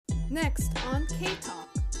Next on K-Talk.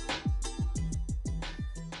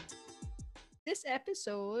 This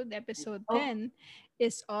episode 10,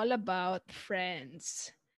 is all about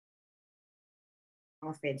friends.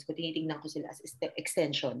 Mga friends ko, tinitingnan ko sila as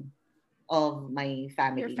extension of my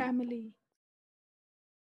family. Your family.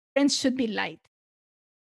 Friends should be light.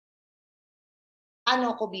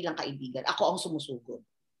 Ano ako bilang kaibigan? Ako ang sumusugod.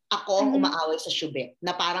 Ako ang umaaway sa syubet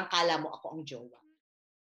na parang kala mo ako ang jowa.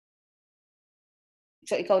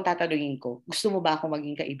 So, ikaw ang tatanungin ko, gusto mo ba ako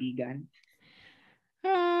maging kaibigan?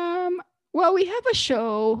 Well, we have a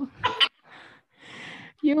show.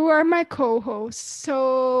 You are my co-host.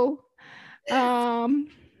 So,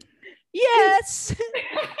 yes.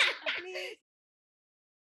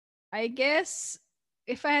 I guess,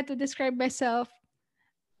 if I had to describe myself,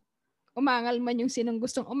 umangal man yung sinong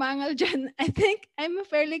gustong umangal dyan, I think I'm a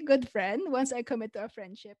fairly good friend once I commit to a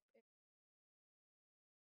friendship.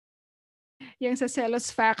 Yung sa selos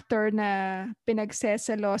factor na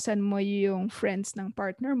pinagseselosan mo yung friends ng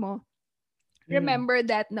partner mo, remember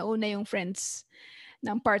that nauna yung friends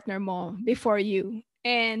ng partner mo before you,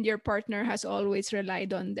 and your partner has always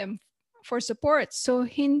relied on them for support. So,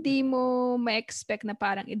 hindi mo ma-expect na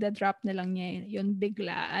parang ida-drop na lang niya yun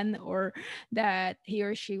biglaan or that he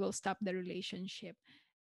or she will stop the relationship.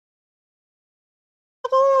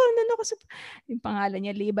 Nandun ako sa, yung pangalan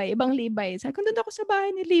niya, Libay. Ibang Libay. Sabi ko, nandun ako sa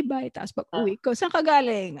bahay ni Libay. Tapos pag uwi ko, saan ka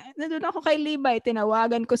galing? Nandun ako kay Libay.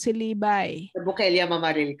 Tinawagan ko si Libay. Sa Bukelia,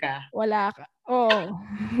 mamaril ka. Wala ka. Oh,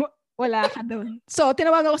 wala ka doon. So,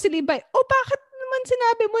 tinawagan ko si Libay. Oh, bakit naman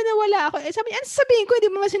sinabi mo na wala ako? Eh, sabi niya, ano sabihin ko? Hindi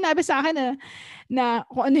mo naman sinabi sa akin na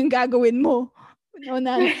kung ano yung gagawin mo. No,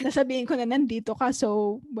 nasabihin ko na nandito ka.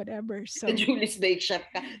 So, whatever. So, sa Julie's Bake Shop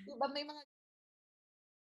ka. Diba may mga...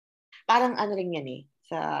 Parang ano rin yan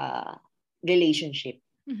sa relationship.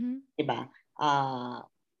 Diba?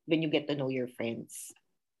 When you get to know your friends,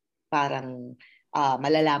 parang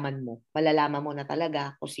malalaman mo na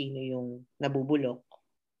talaga kung sino yung nabubulok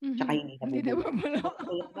tsaka hindi nabubulok.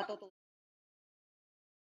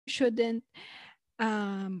 Shouldn't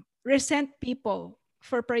resent people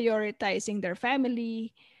for prioritizing their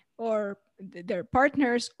family or their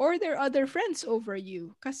partners or their other friends over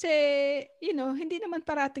you. Kasi, hindi naman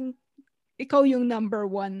parating ikaw yung number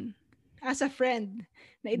one as a friend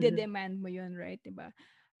na ide-demand mo yun, right? Diba?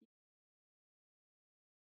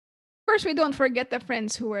 Of course, we don't forget the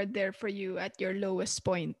friends who are there for you at your lowest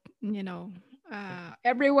point.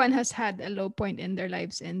 Everyone has had a low point in their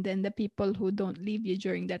lives, and then the people who don't leave you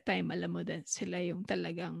during that time, alam mo din, sila yung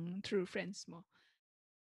talagang true friends mo.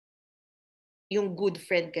 Yung good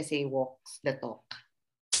friend kasi walks the talk.